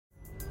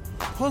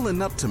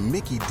Pulling up to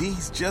Mickey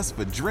D's just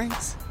for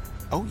drinks?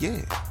 Oh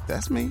yeah,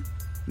 that's me.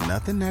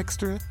 Nothing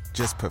extra,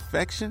 just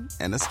perfection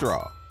and a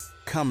straw.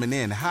 Coming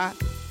in hot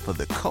for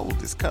the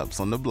coldest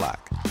cups on the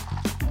block.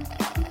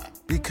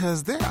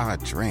 Because there are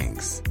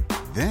drinks.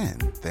 Then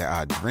there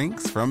are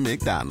drinks from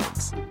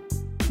McDonald's.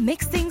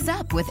 Mix things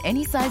up with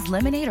any size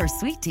lemonade or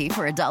sweet tea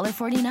for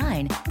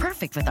 $1.49.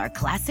 Perfect with our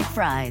classic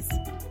fries.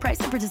 Price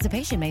and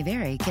participation may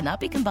vary. Cannot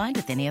be combined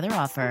with any other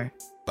offer.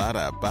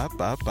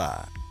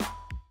 Ba-da-ba-ba-ba.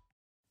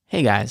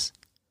 Hey guys,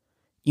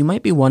 you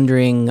might be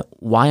wondering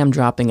why I'm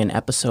dropping an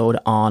episode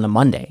on a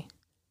Monday.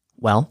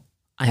 Well,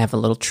 I have a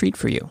little treat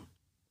for you.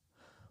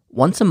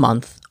 Once a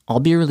month, I'll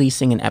be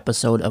releasing an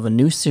episode of a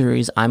new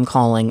series I'm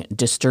calling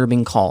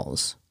Disturbing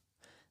Calls.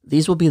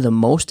 These will be the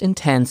most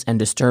intense and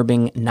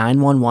disturbing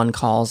 911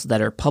 calls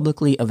that are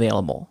publicly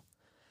available.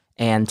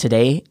 And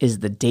today is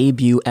the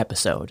debut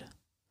episode.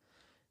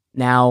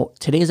 Now,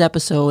 today's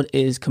episode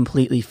is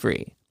completely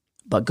free,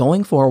 but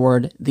going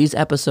forward, these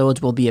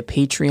episodes will be a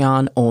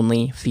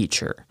Patreon-only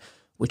feature,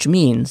 which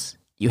means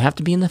you have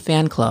to be in the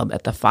fan club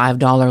at the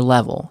 $5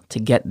 level to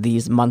get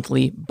these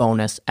monthly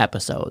bonus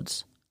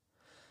episodes.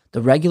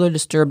 The regular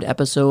Disturbed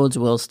episodes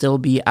will still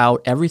be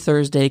out every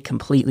Thursday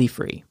completely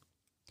free.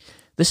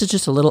 This is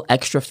just a little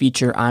extra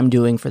feature I'm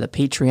doing for the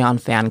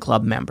Patreon fan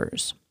club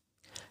members.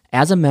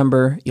 As a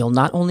member, you'll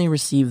not only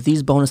receive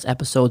these bonus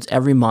episodes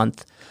every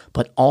month,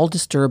 but all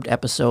Disturbed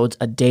episodes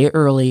a day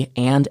early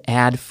and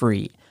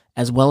ad-free,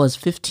 as well as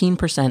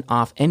 15%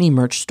 off any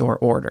merch store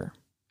order.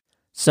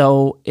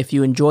 So, if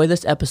you enjoy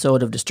this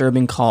episode of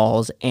Disturbing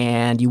Calls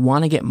and you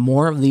want to get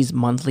more of these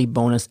monthly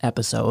bonus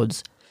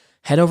episodes,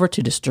 head over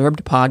to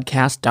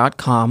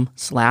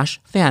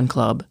disturbedpodcast.com/fan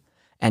club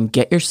and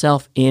get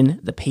yourself in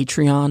the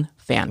Patreon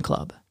fan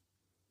club.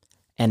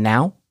 And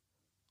now,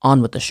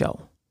 on with the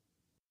show.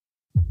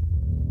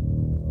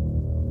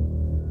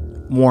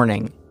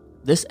 Warning,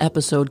 this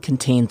episode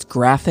contains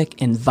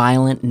graphic and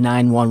violent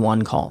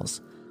 911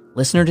 calls.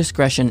 Listener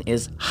discretion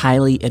is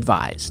highly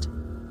advised.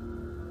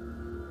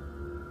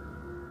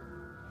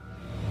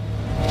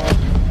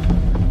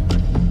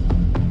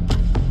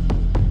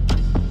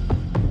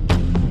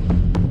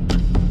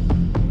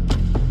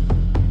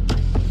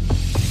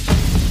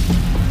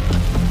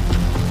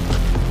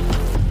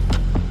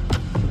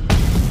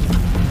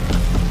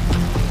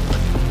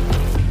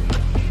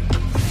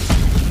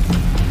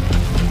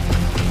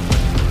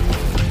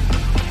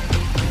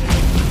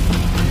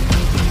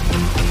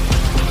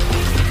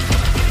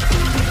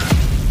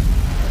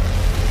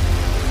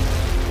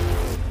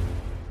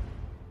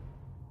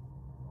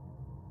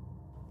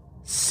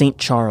 St.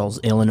 Charles,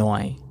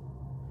 Illinois.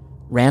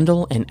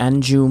 Randall and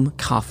Anjum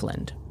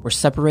Coughlin were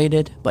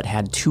separated but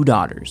had two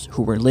daughters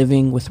who were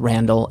living with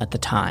Randall at the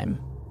time.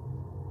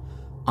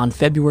 On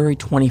February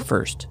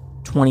 21st,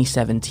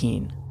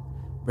 2017,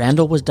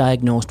 Randall was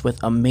diagnosed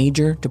with a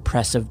major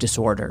depressive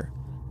disorder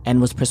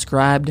and was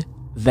prescribed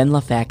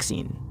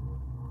venlafaxine.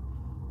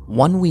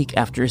 1 week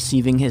after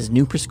receiving his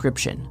new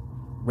prescription,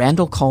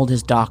 Randall called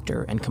his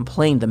doctor and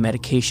complained the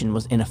medication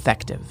was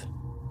ineffective.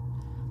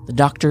 The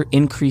doctor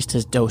increased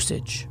his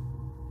dosage.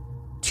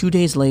 2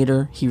 days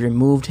later, he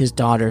removed his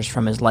daughters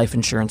from his life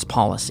insurance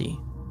policy.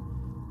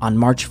 On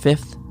March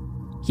 5th,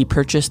 he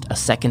purchased a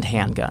second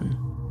handgun.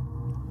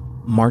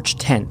 March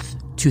 10th,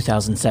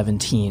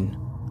 2017.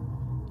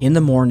 In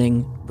the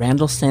morning,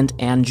 Randall sent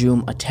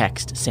Anjum a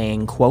text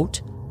saying,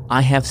 quote,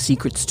 "I have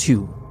secrets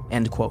too,"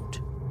 end quote.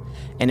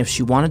 And if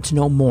she wanted to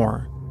know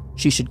more,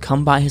 she should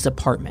come by his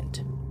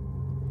apartment.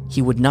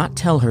 He would not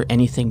tell her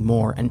anything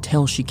more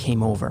until she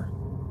came over.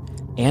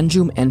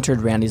 Anjum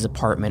entered Randy's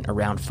apartment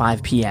around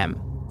 5 p.m.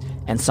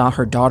 and saw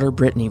her daughter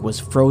Brittany was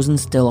frozen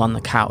still on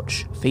the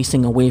couch,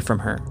 facing away from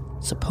her,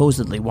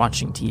 supposedly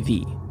watching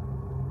TV.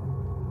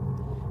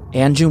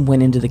 Anjum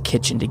went into the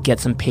kitchen to get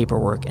some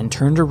paperwork and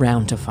turned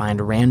around to find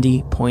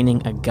Randy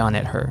pointing a gun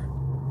at her.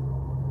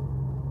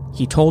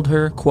 He told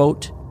her,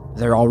 quote,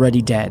 "They're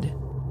already dead,"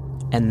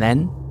 and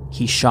then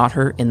he shot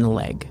her in the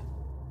leg.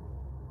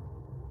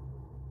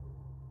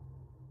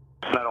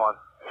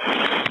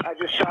 I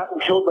just shot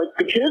and killed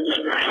the kids,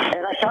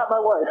 and I shot my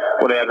wife.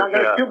 What address I'm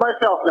going to shoot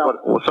myself now.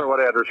 Sir,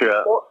 what address you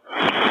at?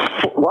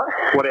 What?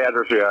 What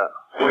address you at?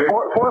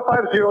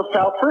 450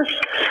 South First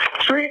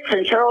Street,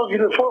 St. Charles,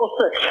 Unit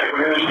 406.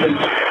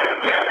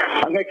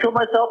 I'm going to kill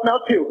myself now,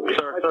 too.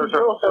 Sir, my two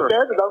girls are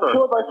dead, and I'm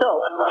killing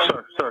myself.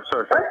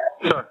 Sir.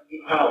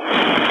 All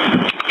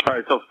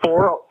right, so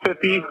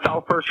 450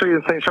 South First Street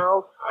in St.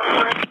 Charles?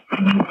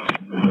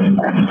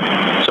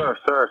 Sir,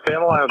 stay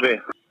on the line with me.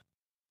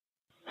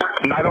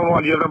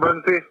 911, do you have an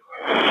emergency?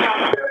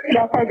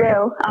 Yes, I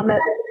do. I'm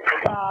at,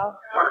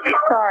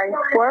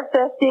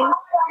 450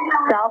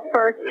 South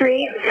First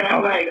Street.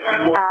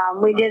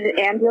 We did an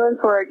ambulance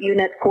for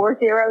Unit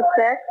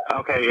 406.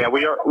 Okay, yeah,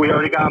 we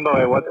already got on the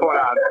way. What's going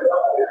on?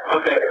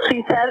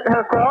 She said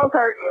her girls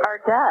are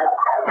dead.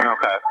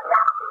 Okay.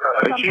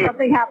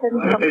 Something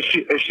happened. Is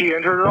she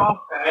injured at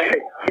all?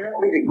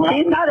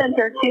 She's not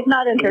injured.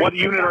 What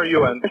unit are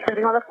you in? She's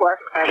sitting on the floor.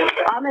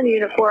 I'm in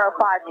Unit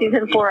 405. She's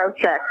in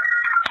 406.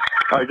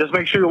 All right, just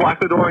make sure you lock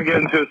the door and get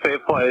into a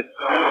safe place.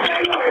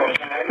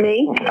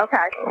 Me?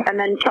 Okay. And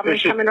then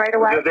somebody's coming right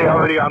away? They're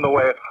already on the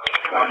way.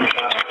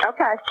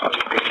 Okay.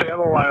 Stay on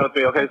the line with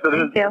me, okay? So,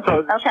 Thank you.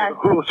 Okay.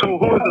 Who is this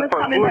person?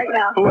 Coming right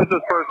now. Who is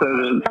this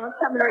person? Someone's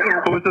coming right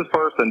now. Who is this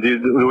person?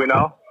 Do we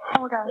know?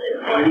 Oh, gosh.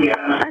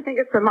 I think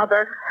it's the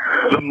mother.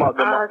 The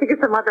mother. I think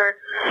it's the mother,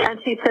 and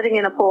she's sitting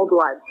in a pool of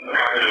blood.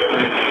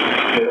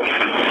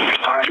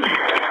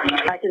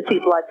 I can see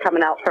blood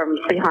coming out from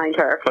behind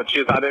her. But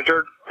she's not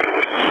injured?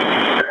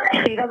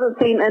 She doesn't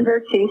seem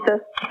injured. She's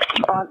just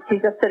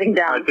sitting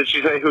down. Did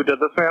she say who did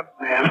this, ma'am?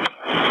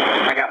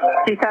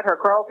 She said her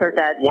girls are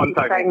dead. One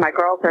second. She's saying my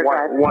girls are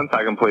dead. 1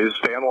 second, please.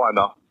 Stay on the line,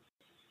 though.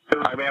 All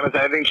right, ma'am, has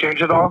anything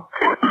changed at all?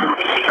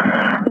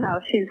 No,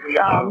 she's,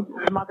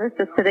 the mother's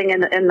just sitting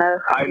in the...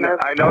 I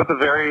know it's a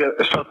very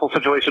stressful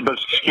situation, but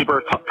just keep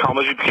her calm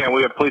as you can.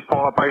 We have police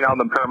pulling up right now, and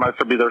the paramedics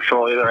will be there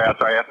shortly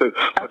thereafter. I have to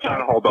put you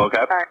on hold, though, okay?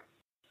 All right.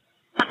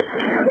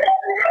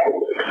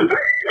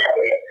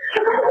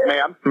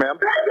 Ma'am?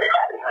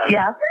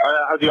 Yes?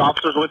 Are the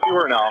officers with you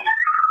or no?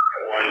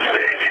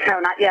 No,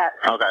 not yet.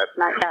 Okay.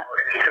 Not yet.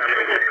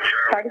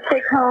 Try to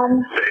stay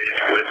calm.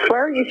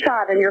 Where are you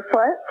shot? In your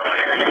foot?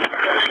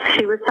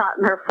 She was shot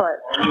in her foot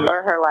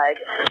or her leg.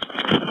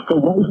 The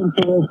one from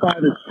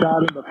 405 is shot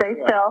in the Stay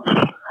still.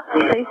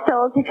 Stay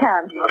still as you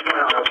can.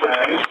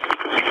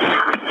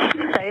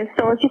 Stay as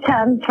still as you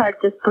can. Try to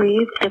just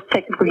breathe. Just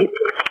take a breath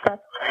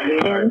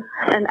in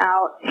and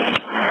out.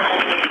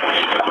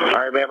 All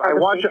right, ma'am. I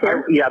want you.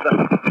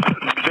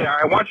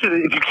 I want you to,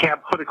 if you can,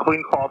 put a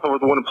clean cloth over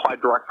the wound, apply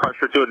direct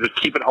pressure to it, and just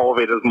keep it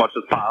elevated as much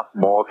as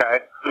possible. Okay.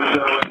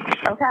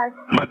 Okay.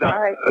 But all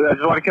right. I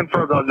just want to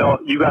confirm, though. No,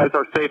 you guys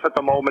are safe at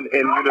the moment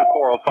in Unit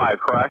 405,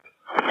 correct?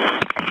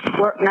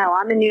 No,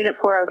 I'm in Unit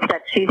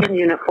 406. She's in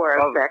Unit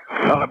 406.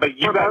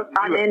 But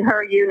I'm in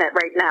her unit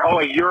right now. Oh,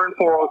 wait, you're in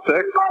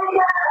 406?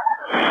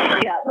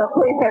 Yeah, the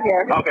police are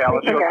here. Okay, I'll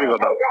let you go speak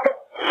with them.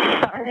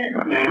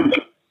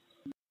 Sorry.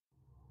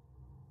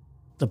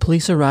 The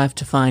police arrived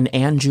to find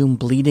Ann June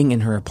bleeding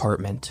in her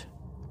apartment.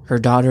 Her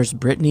daughters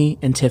Brittany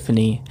and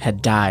Tiffany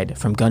had died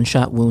from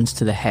gunshot wounds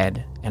to the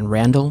head, and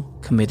Randall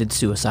committed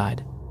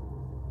suicide.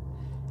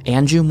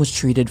 Ann June was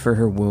treated for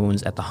her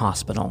wounds at the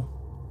hospital.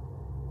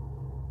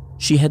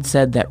 She had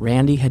said that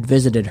Randy had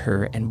visited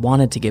her and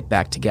wanted to get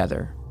back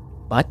together,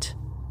 but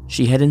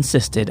she had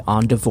insisted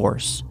on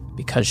divorce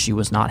because she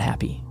was not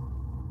happy.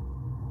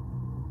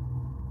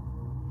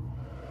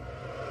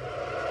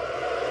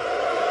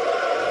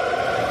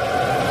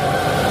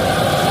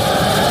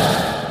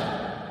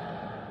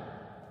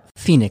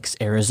 Phoenix,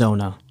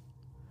 Arizona.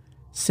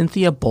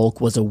 Cynthia Bulk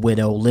was a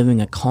widow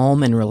living a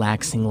calm and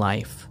relaxing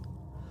life.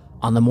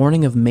 On the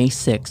morning of May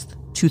 6th,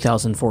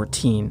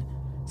 2014,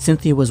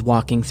 Cynthia was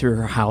walking through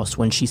her house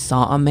when she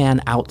saw a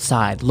man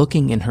outside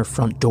looking in her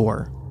front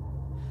door.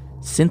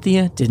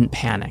 Cynthia didn't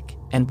panic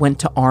and went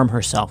to arm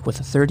herself with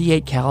a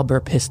 .38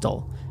 caliber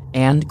pistol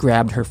and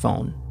grabbed her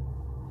phone.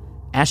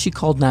 As she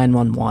called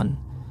 911,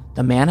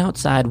 the man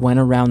outside went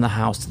around the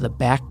house to the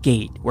back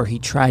gate where he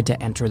tried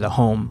to enter the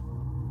home.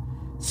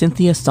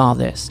 Cynthia saw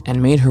this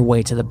and made her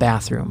way to the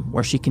bathroom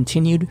where she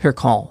continued her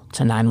call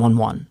to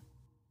 911.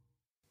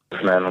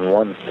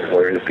 911,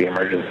 where is the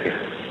emergency?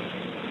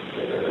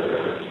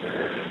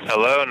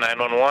 Hello,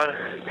 911?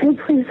 Hey,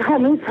 please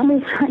help me.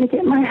 Somebody's trying to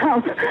get in my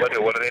house.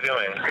 What are they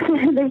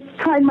doing? They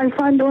tried my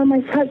front door,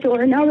 my side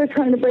door, and now they're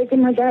trying to break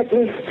in my back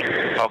gate.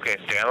 Okay,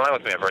 stay on the line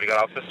with me. I've already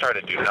got office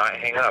started. Do not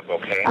hang up,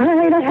 okay? All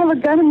right, I have a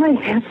gun in my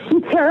hand.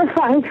 I'm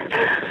terrified.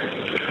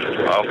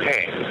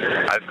 Okay.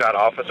 I've got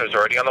officers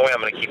already on the way. I'm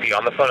going to keep you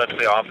on the phone until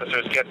the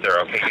officers get there,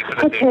 okay? You said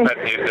that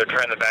they're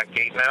trying the back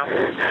gate now?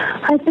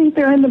 I think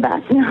they're in the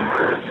back now.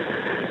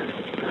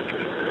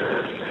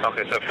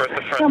 Okay, so first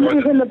the front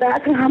Somebody's door. in the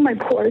back and on my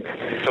porch.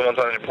 Someone's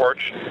on your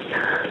porch?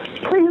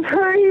 Please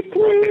hurry,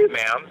 please.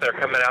 Ma'am, they're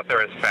coming out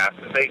there as fast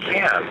as they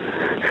can.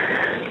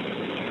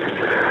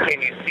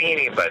 Can you see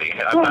anybody?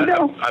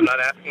 I'm not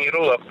asking you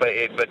to look, but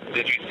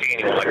did you see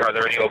anyone? Like, are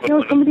there any open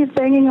windows? Somebody's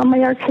banging on my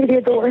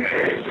Arcadia door.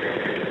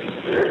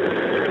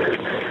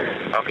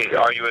 Okay,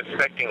 are you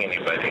expecting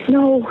anybody?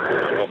 No.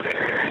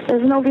 Okay.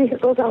 There's no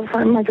vehicles out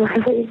front of my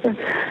driveway.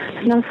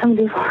 Now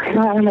somebody's walking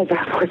out on my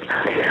back porch.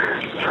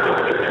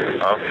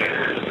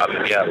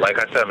 Okay. Yeah, like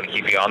I said, I'm going to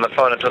keep you on the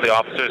phone until the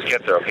officers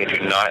get there, okay? Do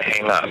not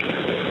hang up.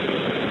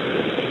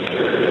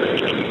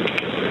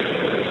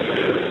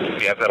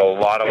 We have got a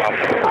lot of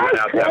officers coming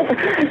out there.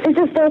 It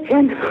just broke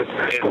in.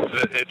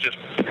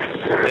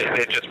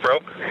 It just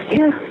broke?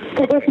 Yeah,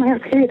 they broke my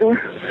Arcadia door.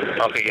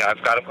 Okay, yeah,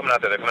 I've got them coming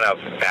out there. They're coming out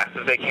as fast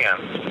as they can.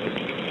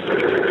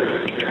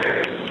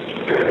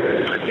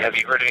 Have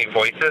you heard any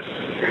voices?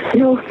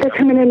 No, they're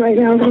coming in right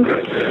now.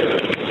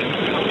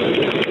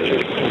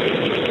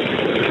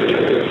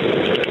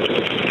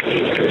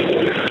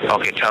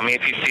 Okay, tell me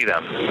if you see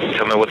them.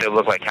 Tell me what they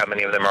look like, how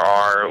many of them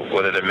are,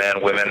 whether they're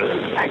men, women.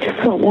 I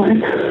just saw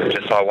one.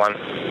 Just saw one?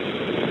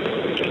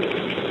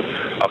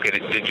 Okay,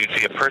 did you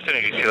see a person,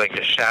 or did you see like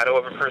the shadow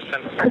of a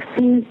person?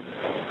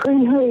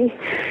 Green, hurry.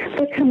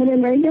 They're coming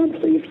in right now.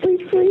 Please.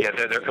 Yeah,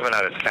 they're coming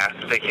out as fast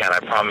as they can. I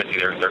promise you,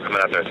 they're coming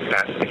out there as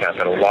fast as they can. I've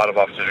got a lot of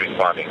officers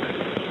responding.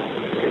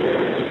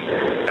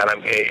 And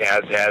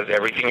as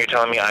everything you're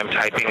telling me, I'm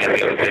typing, and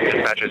the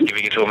dispatcher's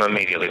giving it to them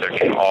immediately. They're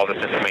getting all this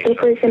information. They're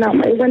breaking out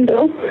my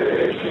window.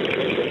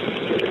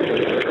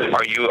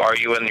 Are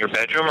you in your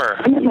bedroom, or?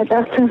 I'm in my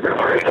bathroom.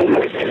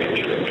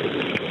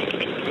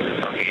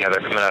 Okay, yeah,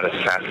 they're coming out as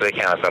fast as they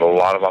can. I've got a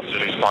lot of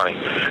officers responding.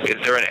 Is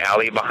there an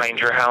alley behind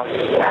your house?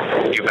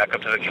 Yes. You back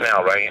up to the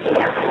canal, right?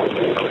 Yes.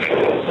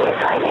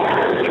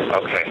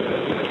 Okay.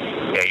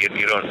 Yeah,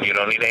 you don't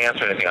need to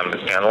answer anything. I'm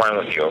gonna stay on the line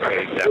with you,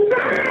 okay?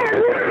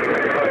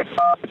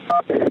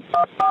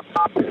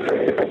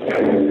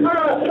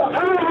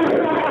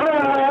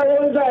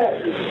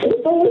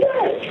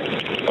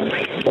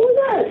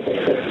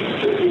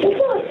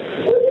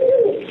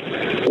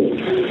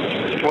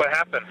 What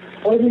happened?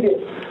 What did you do?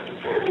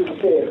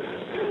 Okay.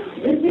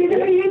 You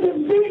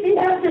just beat me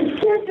up and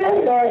shit.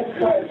 Sorry.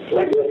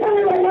 What you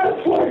coming right now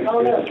for?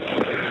 Oh, no.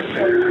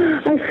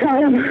 I shot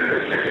him.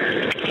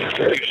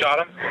 You shot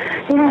him?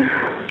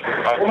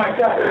 Yeah. Oh my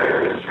God.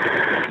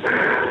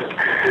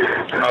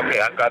 Okay,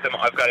 I've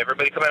got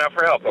everybody coming out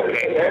for help,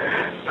 okay?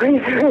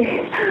 Please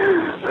hurry.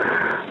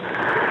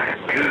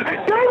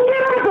 Don't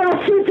get up, I'll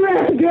shoot your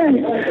ass again.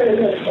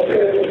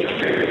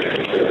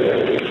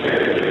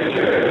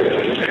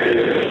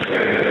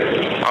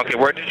 Okay,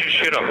 where did you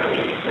shoot him?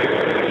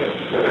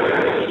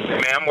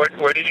 Ma'am,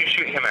 where did you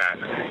shoot him at?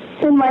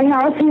 In my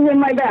house, he's in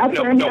my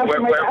bathroom. No, where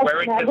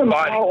in his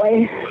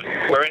body?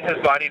 Where in his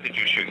body did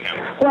you shoot him?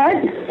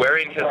 What? Where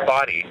in his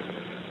body?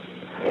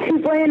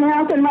 He's laying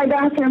half in my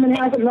bathroom and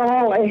half in the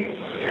hallway.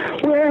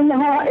 Where in the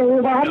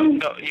body?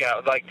 No,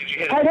 yeah, like, did you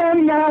hit him? I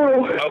don't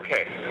know.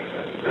 Okay.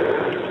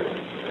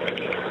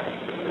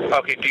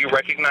 Okay, do you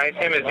recognize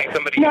him? Is he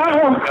somebody? No, I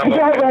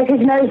don't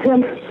recognize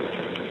him.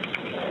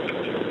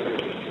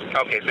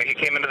 Okay, so he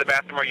came into the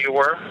bathroom where you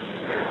were?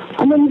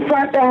 I'm in the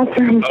front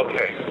bathroom.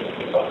 Okay.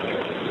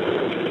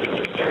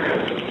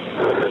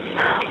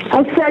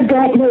 I said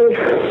don't move.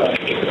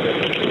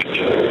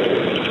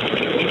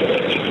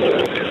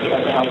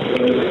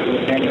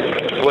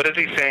 What is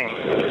he saying?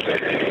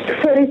 He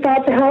said he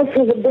thought the house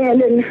was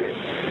abandoned.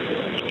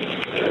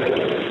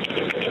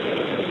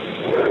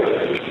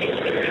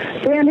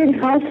 Abandoned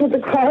house with a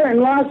car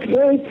and locked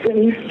gates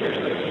and,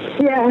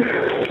 yeah.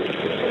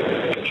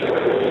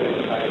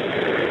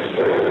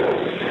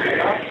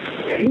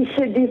 He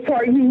said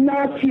before you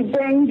knocked, you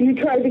banged, you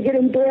tried to get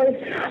indoors.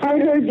 I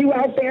heard you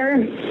out there.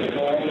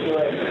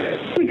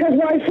 Because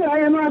why should I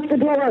unlock the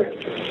door?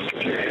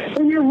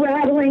 And you're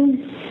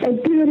rattling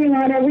and beating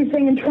on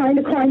everything and trying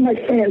to climb my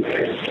fence.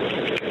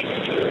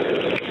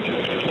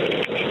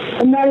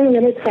 I'm not even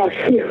going to talk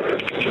to you.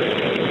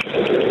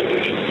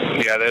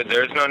 Yeah,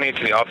 there's no need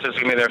to. The officers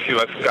give me their few.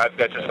 I've got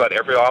just about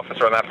every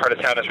officer on that part of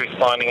town is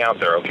responding out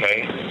there,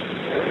 okay?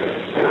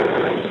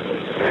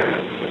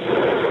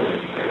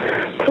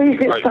 Please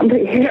get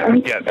somebody here.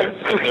 Yeah,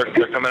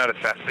 they're coming out as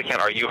fast as they can.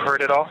 Are you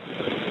hurt at all?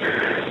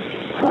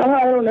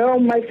 I don't know.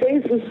 My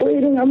face is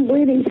bleeding. I'm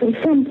bleeding from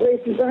some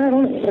places. I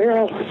don't know where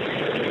else.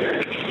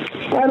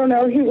 I don't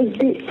know. He was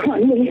beating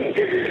on me.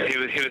 He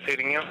was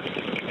hitting you?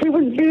 He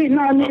was beating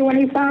on me when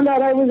he found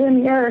out I was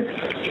in here.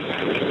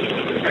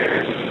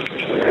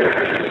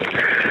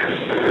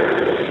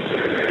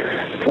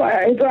 That's why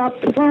I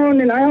dropped the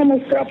phone and I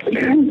almost dropped the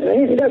gun. I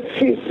ended up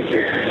shooting.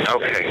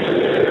 Okay.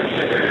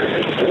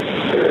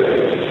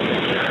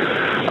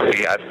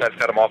 Yeah, I've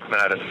got them all coming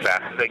out as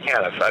fast as they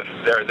can.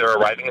 They're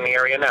arriving in the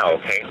area now.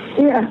 Okay.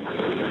 Yeah.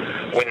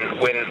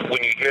 When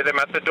you hear them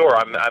at the door,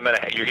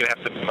 you're gonna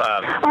have to.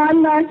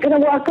 I'm not gonna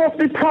walk off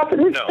the top of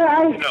the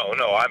stairs. No.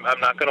 I'm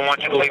not gonna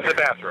want you to leave the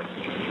bathroom.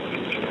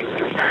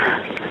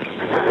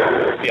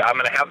 Yeah, I'm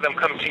gonna have them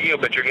come to you,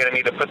 but you're gonna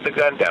need to put the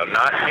gun down,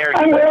 not near you.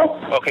 I will.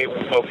 Okay.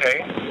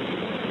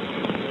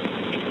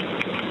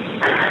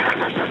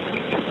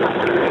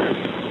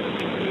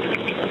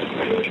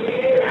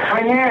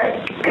 I'm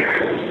here.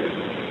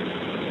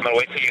 I'm going to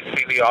wait till you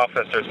see the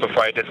officers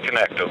before I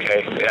disconnect,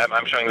 okay?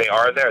 I'm showing they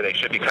are there. They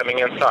should be coming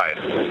inside.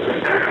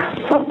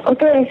 Oh,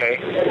 okay. Okay?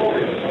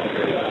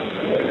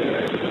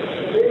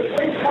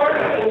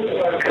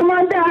 Come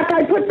on back.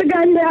 I put the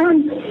gun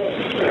down.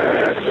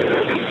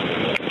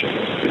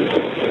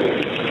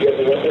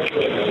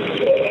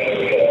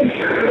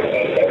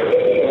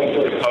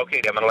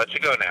 Okay, I'm going to let you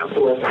go now.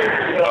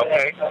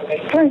 Okay?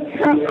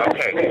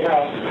 Okay.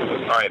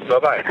 All right,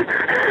 bye-bye.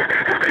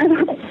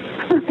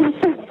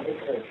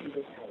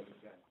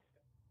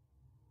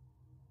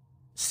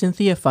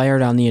 Cynthia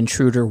fired on the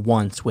intruder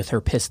once with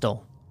her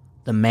pistol.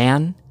 The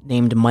man,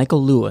 named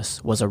Michael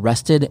Lewis, was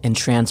arrested and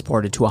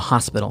transported to a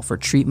hospital for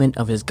treatment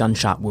of his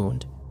gunshot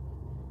wound.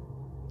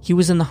 He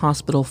was in the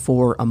hospital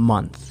for a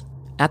month.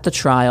 At the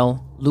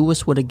trial,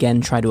 Lewis would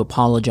again try to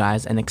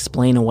apologize and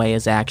explain away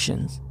his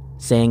actions,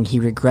 saying he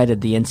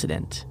regretted the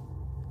incident.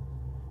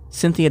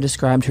 Cynthia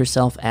described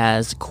herself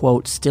as,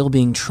 quote, still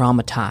being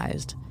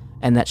traumatized,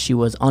 and that she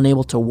was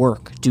unable to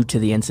work due to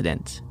the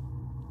incident.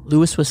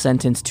 Lewis was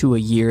sentenced to a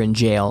year in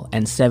jail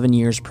and 7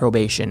 years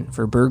probation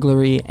for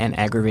burglary and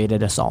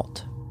aggravated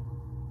assault.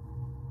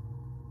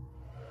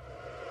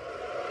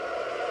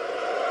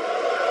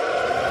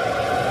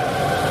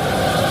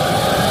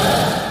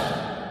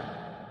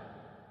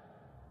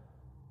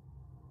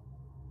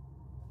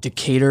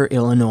 Decatur,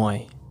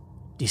 Illinois,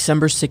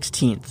 December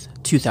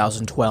 16th,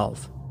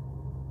 2012.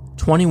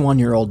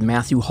 21-year-old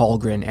Matthew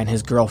Hallgren and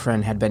his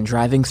girlfriend had been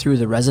driving through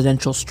the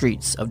residential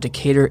streets of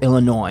Decatur,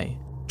 Illinois,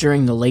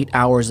 during the late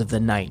hours of the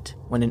night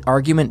when an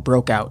argument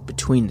broke out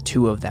between the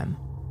two of them.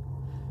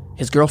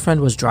 His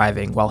girlfriend was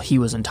driving while he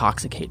was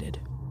intoxicated.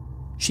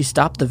 She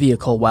stopped the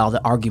vehicle while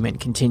the argument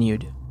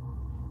continued.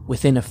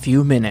 Within a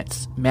few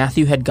minutes,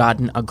 Matthew had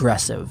gotten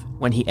aggressive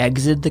when he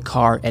exited the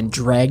car and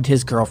dragged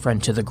his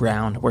girlfriend to the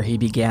ground where he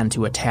began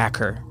to attack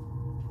her.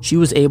 She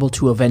was able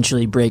to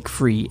eventually break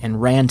free and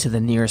ran to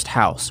the nearest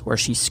house where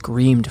she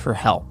screamed for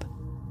help.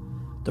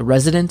 The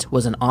resident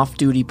was an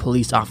off-duty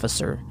police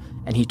officer,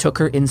 and he took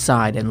her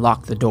inside and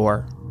locked the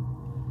door.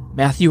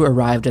 Matthew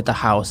arrived at the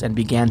house and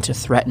began to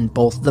threaten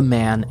both the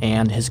man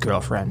and his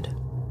girlfriend.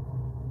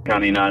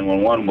 County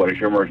 911, what is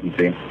your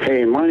emergency?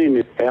 Hey, my name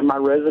is at my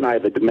residence. I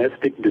have a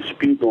domestic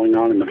dispute going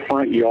on in the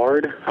front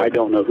yard. I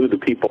don't know who the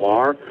people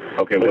are.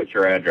 Okay, what's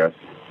your address?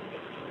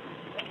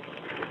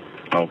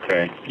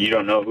 Okay, you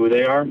don't know who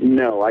they are?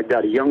 No, I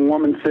got a young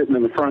woman sitting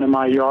in the front of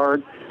my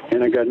yard,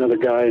 and I got another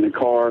guy in a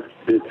car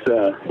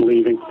that's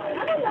leaving.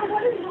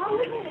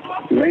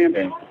 Man,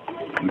 okay.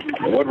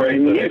 What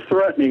race is he? He's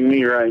threatening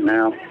me right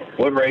now.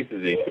 What race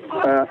is he?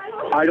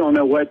 I don't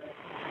know what.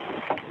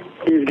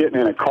 He's getting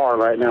in a car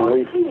right now.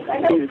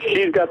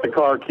 She's got the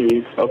car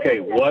keys. Okay,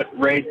 what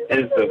race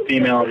is the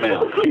female and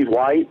male? She's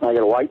white. I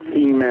got a white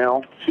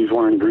female. She's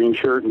wearing a green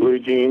shirt and blue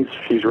jeans.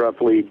 She's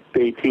roughly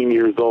 18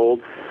 years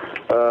old.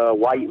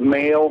 White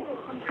male.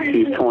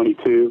 She's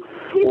 22.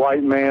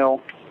 White male,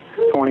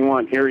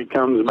 21. Here he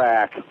comes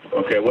back.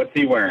 Okay, what's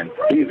he wearing?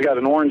 He's got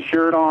an orange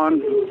shirt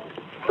on.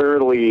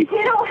 Fairly.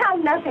 He don't have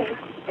nothing.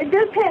 It's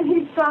just him.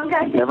 He's strong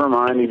guy. Never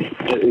mind.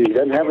 He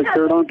doesn't have a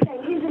shirt on.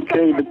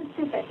 Okay.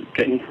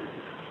 Okay.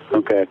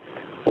 Okay.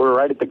 We're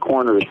right at the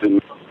corner.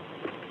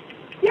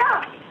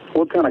 Yeah.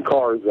 What kind of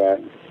car is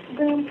that?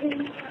 Grand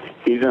Prix.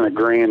 He's in a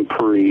Grand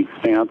Prix.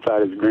 Staying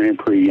outside his Grand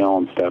Prix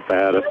yelling stuff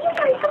at us. Oh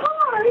my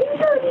car. He's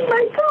touching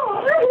my car.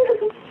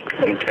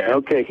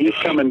 Okay, he's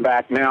coming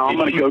back now. I'm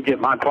going to go get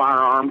my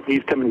firearm.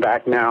 He's coming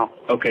back now.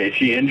 Okay, is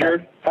she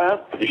injured? Huh?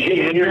 Is she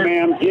injured? Here,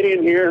 ma'am. Get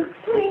in here.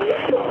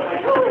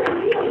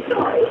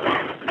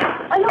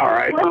 All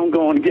right, I'm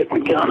going to get my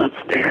gun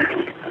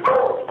upstairs.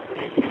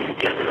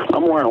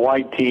 I'm wearing a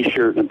white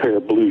T-shirt and a pair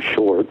of blue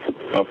shorts.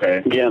 Okay.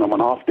 Again, I'm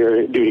an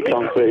off-duty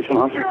conservation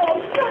officer.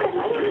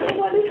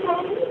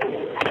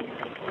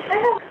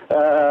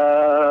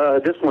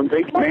 This one's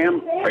 8,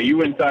 ma'am. Are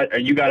you inside?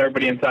 You got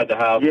everybody inside the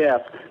house?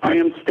 Yes.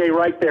 Ma'am, stay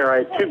right there. I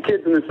have 2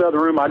 kids in this other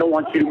room. I don't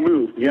want you to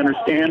move. You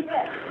understand?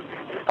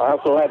 I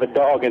also have a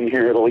dog in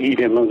here. It'll eat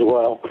him as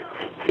well.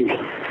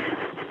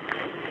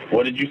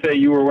 What did you say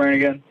you were wearing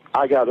again?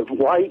 I got a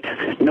white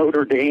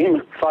Notre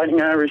Dame Fighting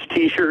Irish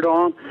T-shirt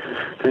on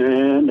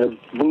and a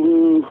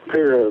blue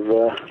pair of,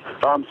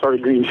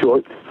 green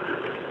shorts.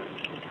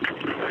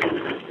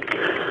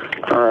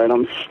 All right,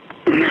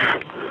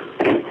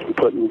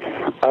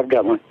 I've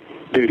got my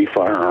duty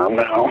firearm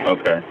now.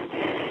 Okay.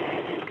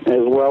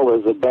 As well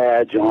as a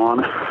badge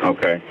on.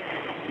 Okay.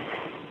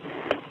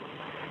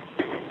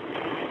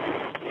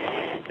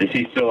 Is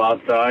he still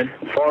outside?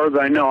 As far as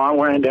I know, I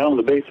ran down to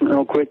the basement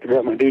real quick to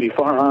grab my duty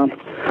firearm.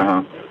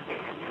 Uh-huh.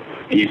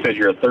 You said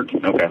you're a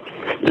 13? Okay.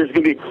 There's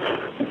going to be...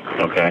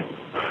 Okay.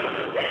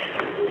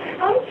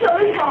 I'm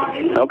so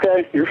sorry.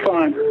 Okay, you're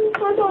fine.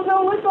 I don't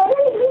know what's on.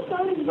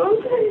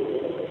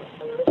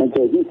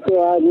 Okay, just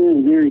go out here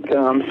and here he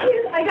comes.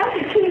 I got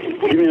the keys.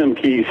 Give me them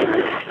keys.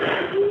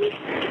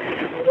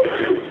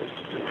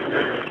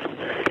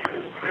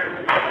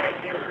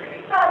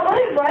 I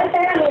was right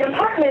there in the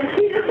apartment.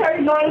 He just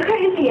started going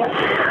crazy.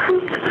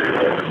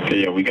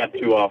 Okay, yeah, we got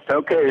 2 off.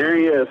 Okay, here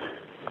he is.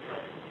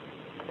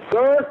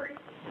 Sir?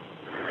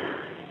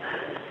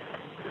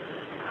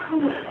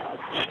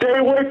 Stay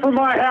away from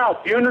my house.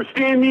 You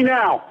understand me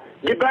now?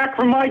 Get back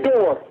from my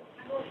door.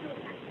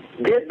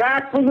 Get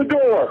back from the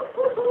door.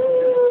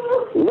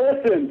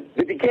 Listen,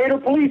 the Decatur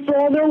police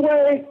are on their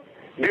way.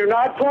 Do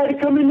not try to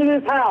come into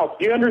this house.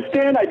 You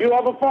understand? I do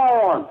have a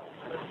firearm.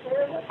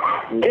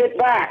 Get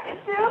back.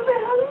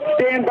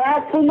 Stand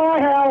back from my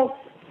house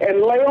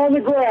and lay on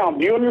the ground.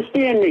 Do you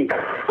understand me?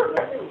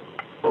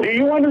 Do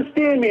you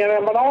understand me? And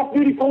I'm an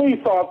off-duty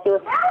police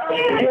officer.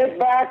 Get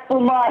back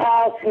from my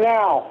house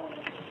now.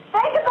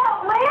 Think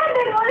about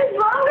Landon. What is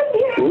wrong with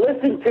you?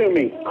 Listen to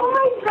me. Oh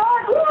my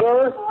God,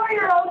 Sir,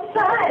 4-year-old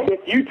son.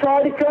 if you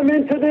try to come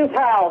into this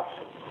house,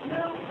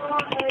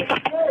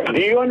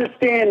 do you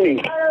understand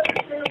me?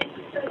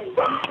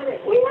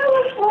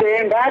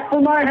 Stand back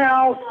from my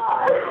house.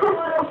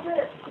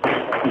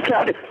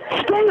 Got it.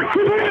 Start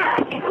to back.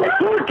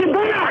 Start to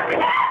back.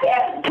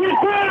 Get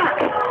back.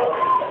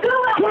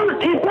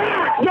 Start to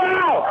back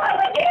now.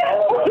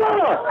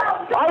 Sir,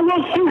 I will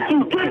I'll shoot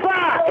you. Get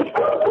back. Sir,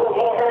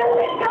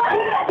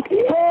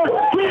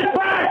 get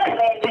back.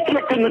 He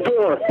kicked in the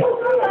door.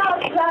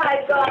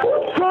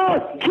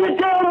 Sir, get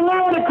down and lay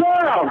on the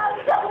ground.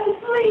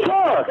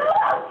 Sir,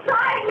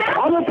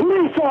 I'm a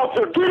police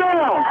officer. Get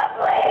down.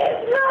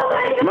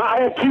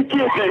 I have 2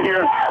 kids in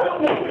here.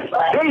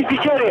 Daisy,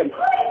 get him.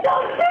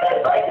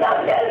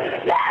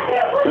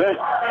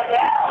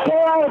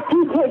 Sir, I have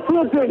 2 kids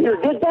in here.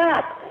 Get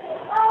back.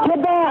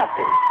 Get back.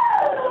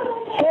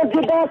 Sir,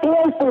 get back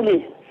away from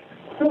me.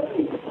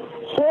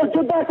 Sir,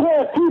 get back away. I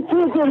have 2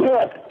 kids in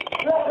here.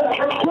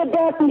 Get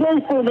back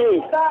away from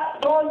me.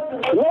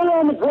 Lay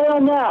on the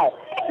ground now.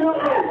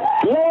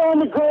 Lay on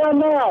the ground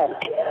now.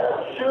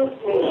 Sir,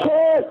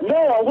 no,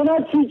 I will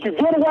not shoot you.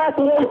 Get back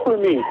away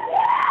from me.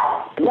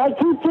 My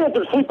 2 kids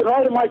are sleeping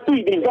right at my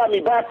feet, and he's got me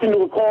backed into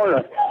a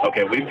corner.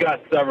 Okay, we've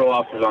got several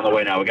officers on the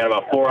way now. We got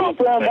about 4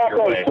 officers on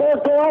your way. Sir,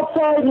 go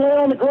outside and lay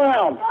on the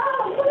ground.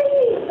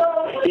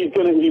 He's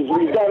got her in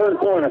the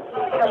corner.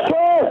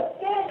 Sir!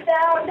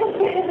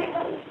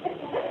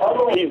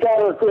 He's got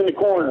her in the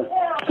corner.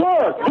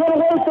 Sir, get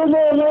away from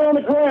there and lay on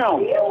the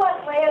ground.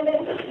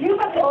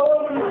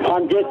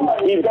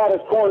 He's got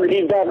us cornered.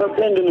 He's got her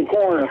pinned in the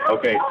corner.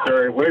 Okay,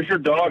 sir, where's your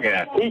dog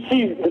at?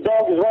 The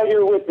dog is right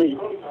here with me.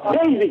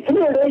 Daisy, come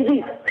here,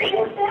 Daisy. Hey,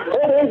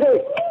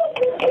 Daisy.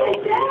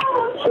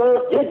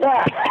 Sir, get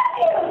back.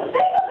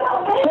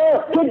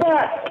 Sir, get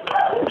back.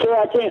 Sir,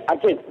 I can't.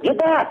 Get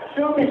back.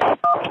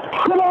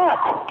 Get back.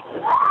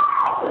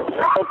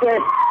 Okay.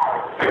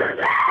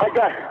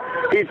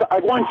 I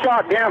one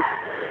shot down.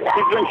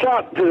 He's been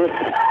shot. Sir,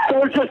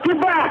 just get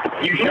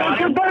back. You shot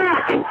him? Get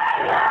back.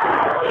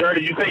 Sir,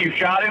 did you say you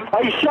shot him?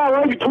 I shot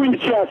right between the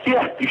chest,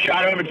 yeah. You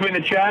shot him in between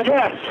the chest?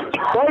 Yes.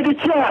 Right in the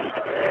chest.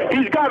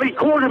 He's got me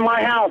cornered in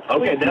my house.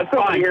 Okay, that's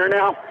fine. Here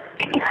now.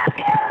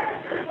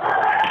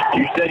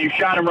 You said you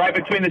shot him right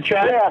between the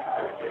chest? Yeah.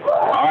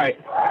 All right.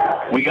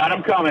 We got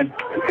him coming.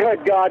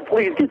 Good God,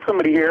 please get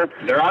somebody here.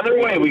 They're on their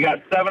way. We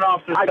got 7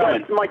 officers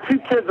coming. My 2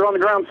 kids are on the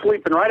ground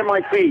sleeping right at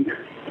my feet.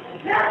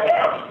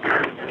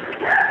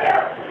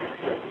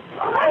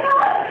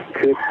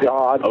 Good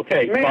God.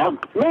 Okay, ma'am,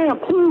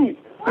 please.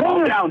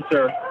 Calm down,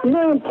 sir.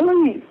 Ma'am,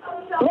 please.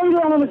 Lay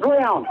down on the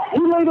ground.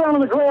 You lay down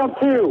on the ground,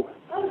 too.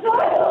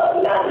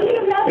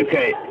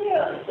 Okay.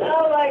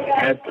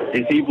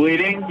 Is he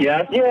bleeding?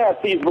 Yes? Yes,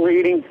 he's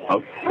bleeding.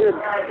 Okay.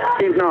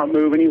 He's not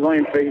moving. He's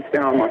laying face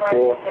down on my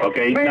floor.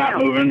 Okay, he's not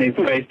moving. He's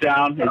face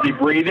down. Is he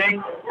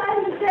breathing?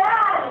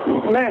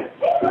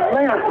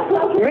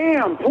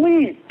 Ma'am,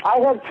 please. I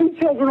have 2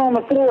 children on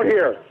the floor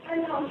here.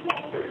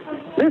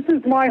 This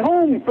is my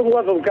home, for the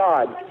love of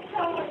God.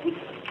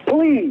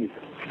 Please,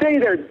 stay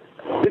there.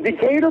 The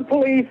Decatur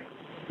police.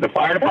 The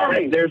fire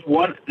department, there's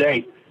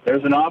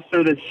an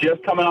officer that's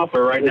just coming off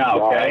her right now,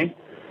 okay?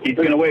 He's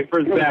going to wait for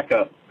his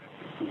backup.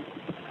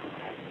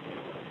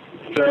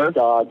 Sir?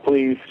 God,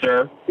 please.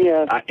 Sir?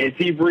 Yes. Is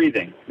he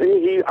breathing?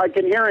 I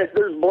can hear it.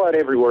 There's blood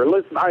everywhere.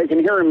 Listen, I can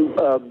hear him.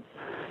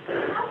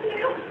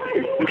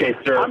 Okay,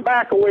 sir. I'm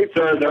back away from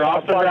Sir, there are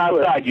officers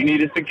outside. You need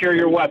to secure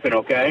your weapon,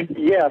 okay?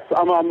 Yes,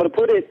 I'm going to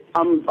put it,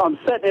 I'm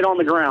setting it on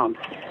the ground,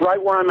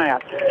 right where I'm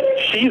at.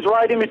 She's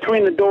right in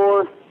between the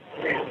door.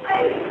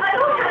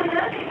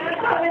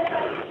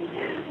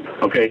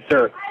 Okay,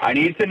 sir. I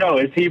need to know,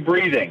 is he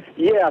breathing?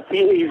 Yes,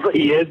 he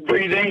is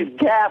breathing? He's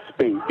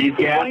gasping. He's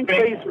gasping?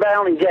 Face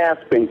down and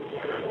gasping.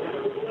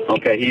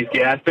 Okay, he's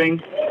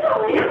gasping.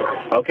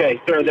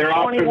 Okay, sir, there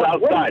are officers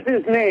outside. What's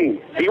his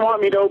name? Do you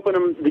want me to open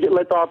him,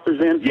 let the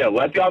officers in? Yeah,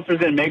 let the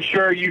officers in. Make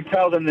sure you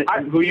tell them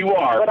who you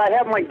are. But I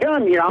have my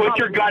gun here. Put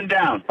your gun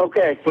down.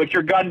 Okay. Put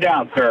your gun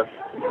down, sir.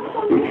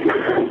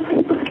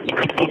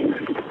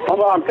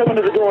 Hold on, I'm coming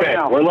to the door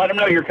now. We're letting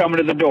them know you're coming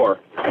to the door.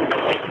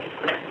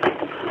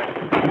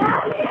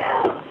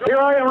 Here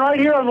I am right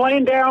here. I'm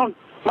laying down.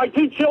 My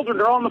 2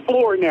 children are on the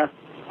floor in there.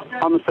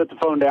 I'm going to set the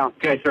phone down.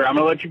 Okay, sir, I'm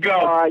going to let you go.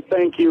 All right,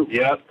 thank you.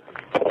 Yep.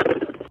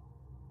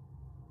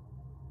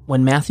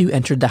 When Matthew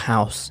entered the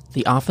house,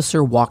 the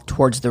officer walked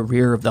towards the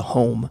rear of the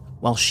home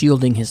while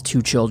shielding his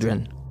 2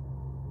 children.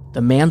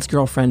 The man's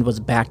girlfriend was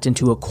backed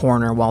into a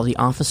corner while the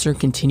officer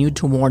continued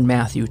to warn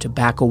Matthew to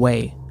back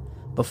away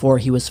before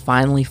he was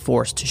finally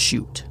forced to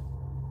shoot.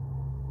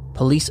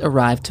 Police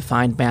arrived to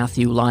find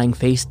Matthew lying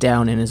face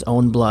down in his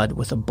own blood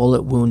with a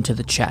bullet wound to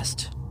the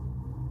chest.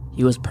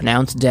 He was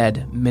pronounced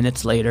dead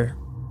minutes later.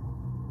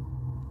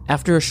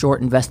 After a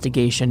short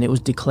investigation, it was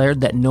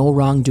declared that no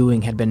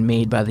wrongdoing had been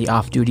made by the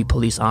off-duty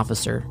police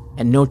officer,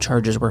 and no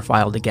charges were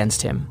filed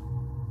against him.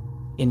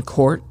 In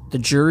court, the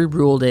jury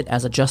ruled it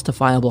as a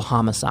justifiable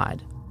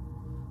homicide.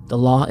 The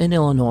law in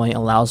Illinois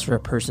allows for a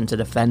person to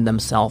defend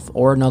themselves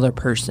or another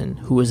person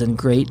who is in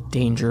great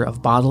danger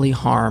of bodily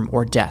harm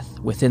or death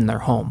within their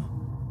home.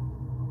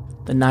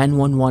 The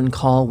 911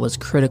 call was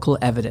critical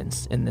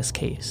evidence in this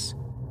case.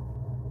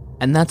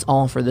 And that's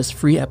all for this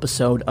free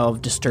episode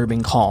of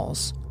Disturbing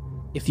Calls.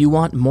 If you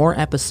want more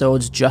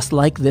episodes just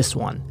like this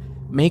one,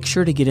 make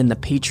sure to get in the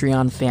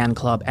Patreon fan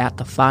club at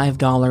the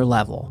 $5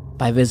 level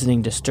by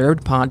visiting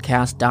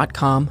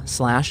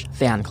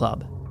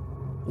disturbedpodcast.com/fanclub.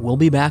 we'll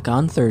be back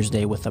on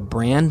Thursday with a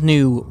brand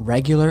new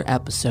regular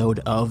episode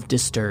of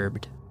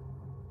Disturbed.